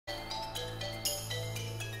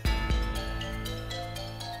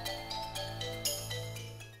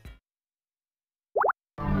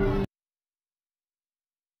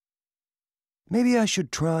Maybe I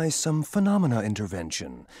should try some phenomena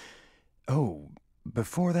intervention. Oh,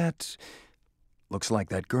 before that, looks like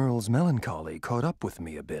that girl's melancholy caught up with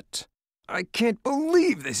me a bit. I can't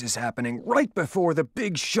believe this is happening right before the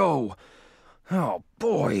big show. Oh,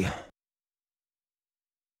 boy.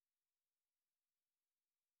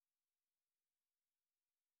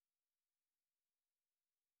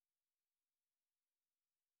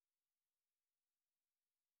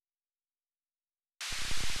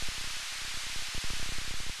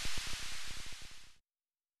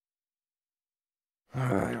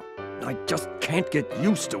 I just can't get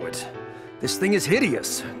used to it. This thing is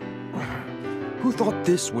hideous. Who thought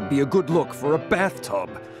this would be a good look for a bathtub?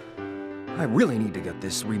 I really need to get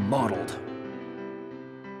this remodeled.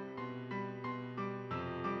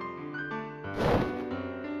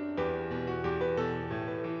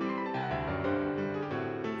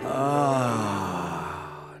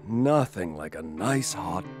 Ah, nothing like a nice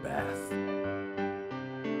hot bath.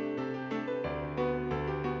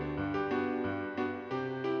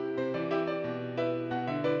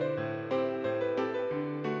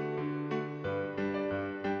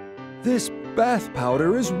 This bath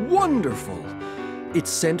powder is wonderful. It's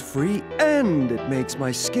scent-free and it makes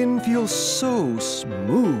my skin feel so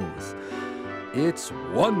smooth. It's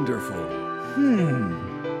wonderful.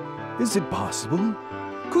 Is it possible?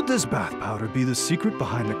 Could this bath powder be the secret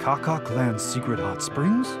behind the Kakak Land's secret hot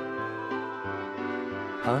springs?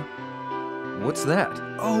 Huh? What's that?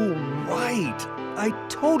 Oh, right. I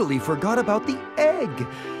totally forgot about the egg.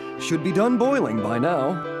 Should be done boiling by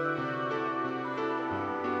now.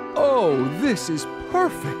 Oh, this is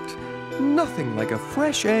perfect. Nothing like a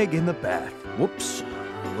fresh egg in the bath. Whoops.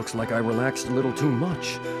 Looks like I relaxed a little too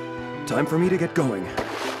much. Time for me to get going.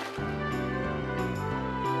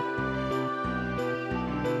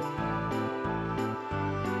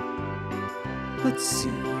 Let's see.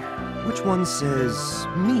 Which one says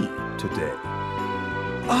me today?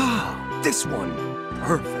 Ah, this one.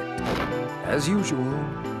 Perfect. As usual,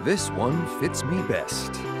 this one fits me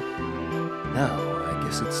best. Now, I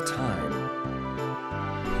guess it's time.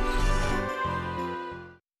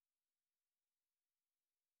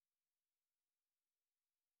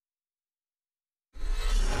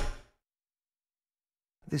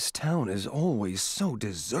 This town is always so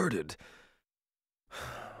deserted.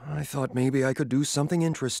 I thought maybe I could do something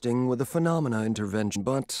interesting with the phenomena intervention,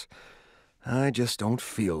 but I just don't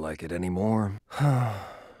feel like it anymore.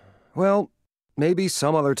 Well, maybe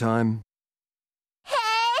some other time.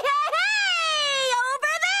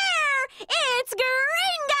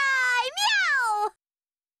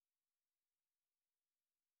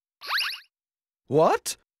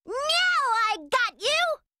 What? Meow! I got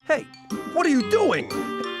you! Hey, what are you doing?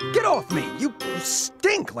 Get off me! You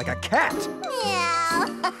stink like a cat! Meow!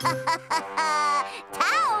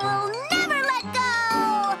 Tao will never let go!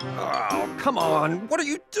 Oh, come on! What are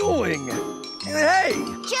you doing? Hey!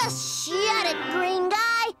 Just shut it, green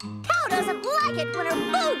guy! Tao doesn't like it when her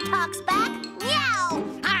food talks back! Meow!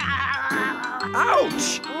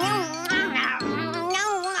 Ouch!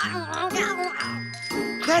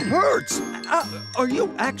 That hurts! Are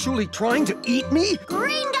you actually trying to eat me?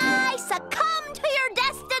 Green guy, succumb to your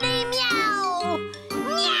destiny, meow!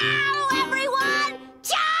 Meow, everyone!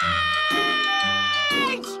 Charge!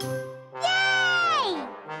 Yay!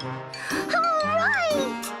 All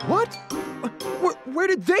right! What? Where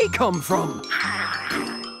did they come from?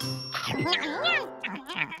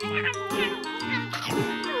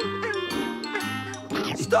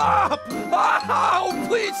 Stop! Oh,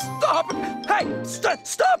 please stop! Hey,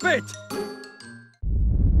 stop it!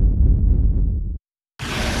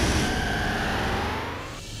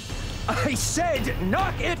 I said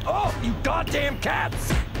knock it off, you goddamn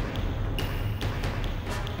cats!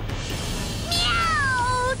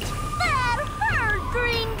 Meow! That hurt,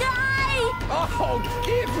 green guy! Oh,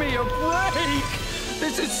 give me a break!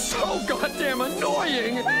 This is so goddamn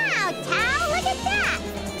annoying! Wow, Tao, look at that!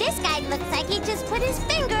 This guy looks like he just put his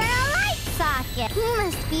finger in a light socket. He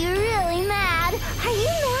must be really mad. Are you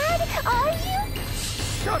mad? Are you?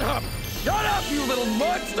 Shut up! Shut up, you little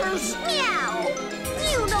monsters! Meow!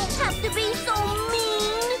 You don't have to be so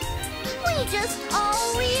mean. We just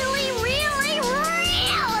all really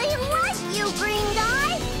like you, green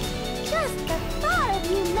guy. Just the thought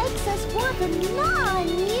of you makes us want to gnaw on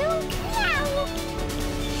you. Meow!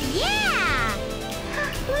 Yeah!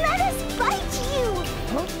 Let us bite you!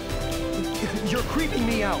 Huh? You're creeping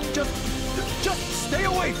me out. Just stay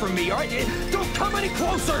away from me, all right? Don't come any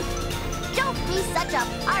closer! Don't be such a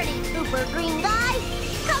party pooper, green guy!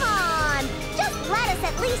 Come on! Just let us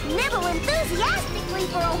at least nibble enthusiastically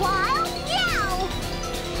for a while! Meow!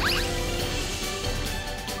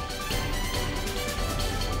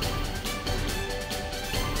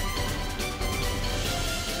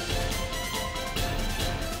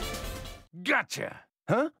 Gotcha!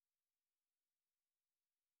 Huh?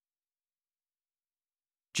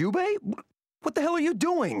 Jubei? What the hell are you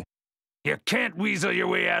doing? You can't weasel your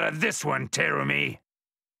way out of this one, Terumi.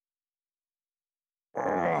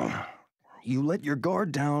 Ugh. You let your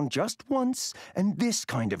guard down just once, and this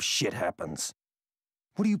kind of shit happens.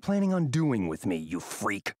 What are you planning on doing with me, you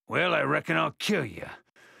freak? Well, I reckon I'll kill you.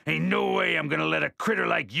 Ain't no way I'm gonna let a critter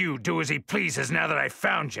like you do as he pleases now that I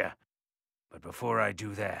found you. But before I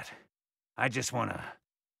do that, I just wanna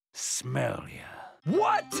smell you.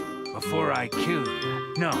 What? Before I kill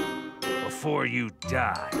you. No, before you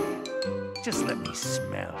die. Just let me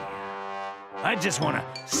smell you. I just wanna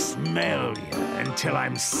smell you until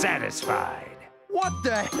I'm satisfied. What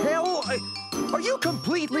the hell? Are you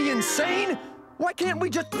completely insane? Why can't we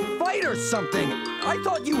just fight or something? I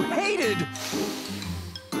thought you hated...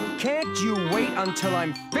 Can't you wait until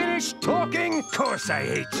I'm finished talking? Of course I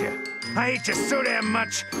hate you. I hate you so damn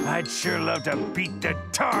much, I'd sure love to beat the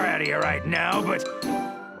tar out of you right now, but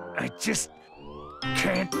I just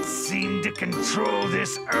can't seem to control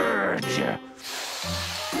this urge.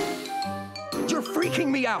 You're freaking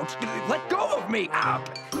me out. Let go of me. Ow.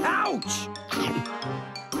 Ouch.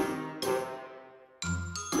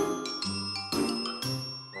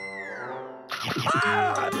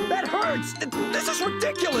 Ah, that hurts. This is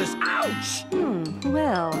ridiculous. Ouch.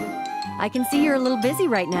 Well, I can see you're a little busy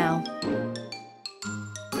right now.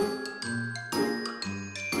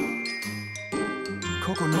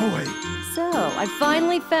 Kokonoe. So, I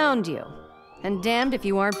finally found you. And damned if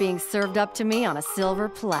you aren't being served up to me on a silver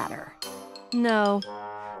platter. No,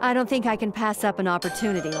 I don't think I can pass up an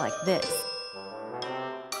opportunity like this.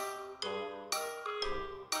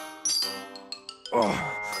 Oh,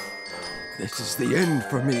 this is the end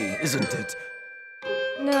for me, isn't it?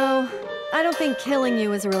 No, I don't think killing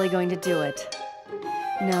you is really going to do it.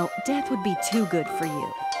 No, death would be too good for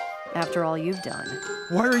you, after all you've done.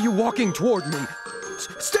 Why are you walking toward me?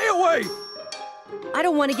 Stay away! I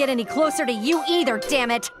don't want to get any closer to you either,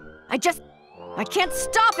 damn it! I can't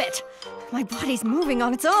stop it! My body's moving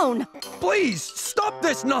on its own. Please, stop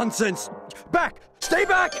this nonsense! Back! Stay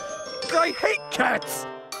back! I hate cats!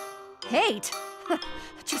 Hate?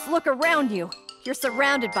 Just look around you. You're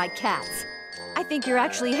surrounded by cats. I think you're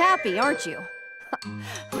actually happy, aren't you?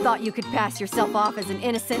 Thought you could pass yourself off as an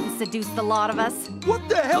innocent and seduce the lot of us? What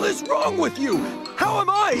the hell is wrong with you? How am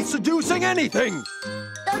I seducing anything?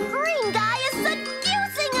 The green guy is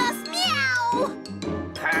seducing us! Meow!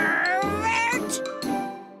 Pervert!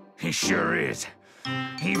 He sure is.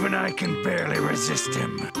 Even I can barely resist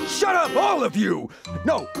him. Shut up, all of you!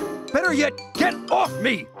 No, better yet, get off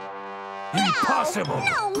me! Impossible!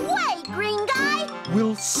 No way, green guy!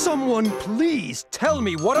 Will someone please tell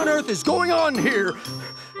me what on earth is going on here?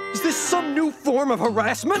 Is this some new form of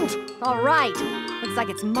harassment? All right. Looks like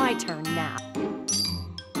it's my turn now.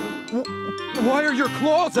 Why are your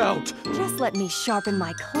claws out? Just let me sharpen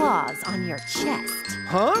my claws on your chest.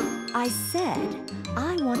 Huh? I said,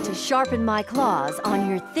 I want to sharpen my claws on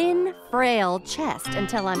your thin, frail chest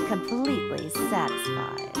until I'm completely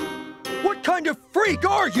satisfied. What kind of freak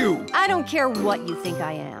are you? I don't care what you think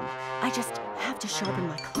I am. I just have to sharpen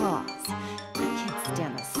my claws. I can't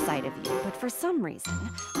stand the sight of you, but for some reason,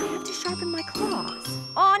 I have to sharpen my claws.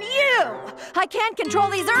 On you! I can't control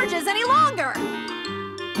these urges any longer!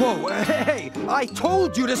 Whoa, hey, I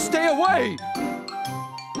told you to stay away!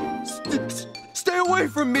 Stay away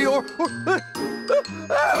from me or... I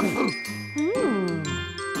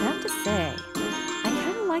have to say, I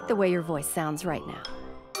kind of like the way your voice sounds right now.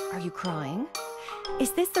 Are you crying?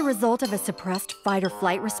 Is this the result of a suppressed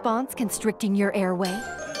fight-or-flight response constricting your airway?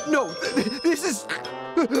 No, this is...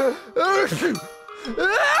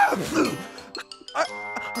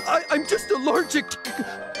 I'm just allergic to...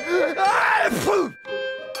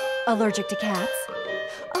 Allergic to cats?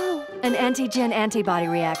 Oh, an antigen antibody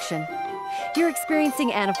reaction. You're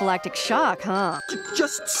experiencing anaphylactic shock, huh?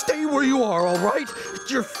 Just stay where you are, all right?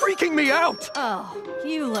 You're freaking me out! Oh,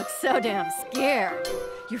 you look so damn scared.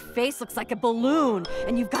 Your face looks like a balloon,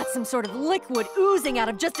 and you've got some sort of liquid oozing out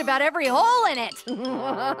of just about every hole in it.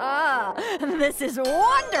 This is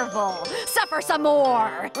wonderful. Suffer some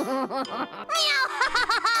more.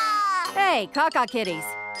 Hey, caca kitties.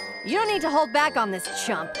 You don't need to hold back on this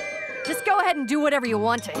chump. Just go ahead and do whatever you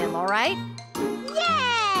want to him, all right?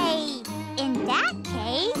 Yay! In that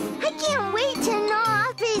case, I can't wait to gnaw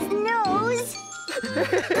off his nose.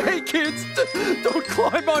 Hey, kids, don't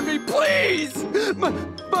climb on me, please!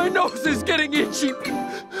 My nose is getting itchy. Look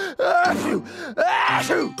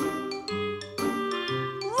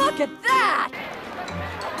at that!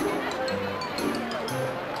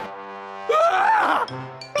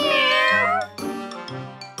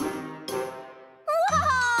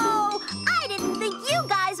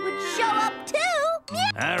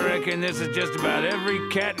 reckon this is just about every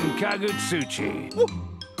cat in Kagutsuchi.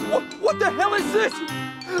 What the hell is this?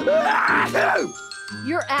 Ah!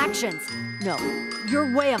 Your actions, no,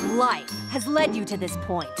 your way of life has led you to this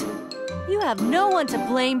point. You have no one to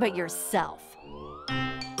blame but yourself.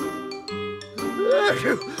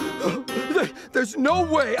 There's no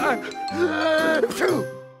way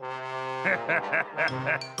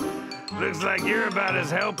Looks like you're about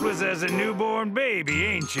as helpless as a newborn baby,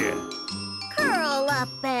 ain't you? Curl up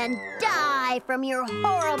and die from your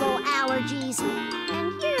horrible allergies,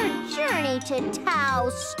 and your journey to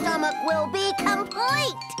Tao's stomach will be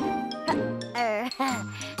complete.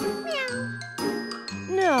 Meow.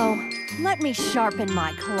 No, let me sharpen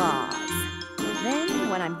my claws. Then,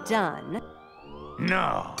 when I'm done,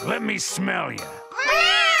 No, let me smell you.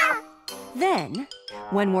 then,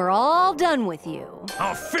 when we're all done with you,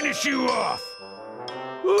 I'll finish you off.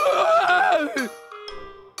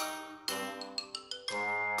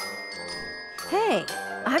 hey,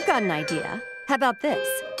 I've got an idea. How about this?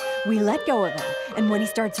 We let go of him, and when he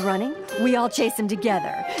starts running, we all chase him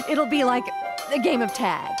together. It'll be like a game of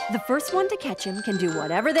tag. The first one to catch him can do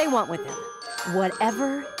whatever they want with him.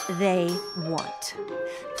 Whatever they want.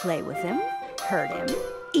 Play with him, hurt him,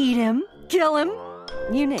 eat him, kill him,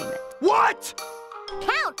 you name it. What?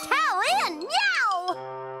 Count Tao in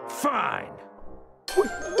now! Fine.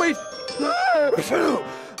 Wait.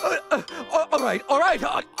 All right.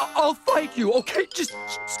 I'll fight you, okay? Just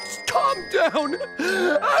calm down.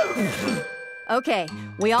 Okay,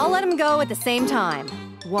 we all let him go at the same time.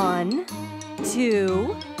 1,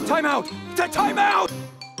 2, Time out! Time out!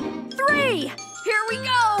 3! Here we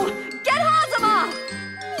go! Get Hazama!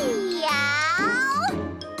 Meow!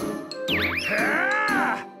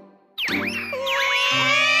 Ah!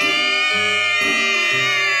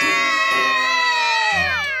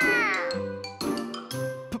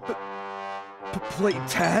 Play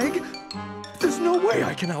tag? There's no way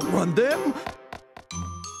I can outrun them.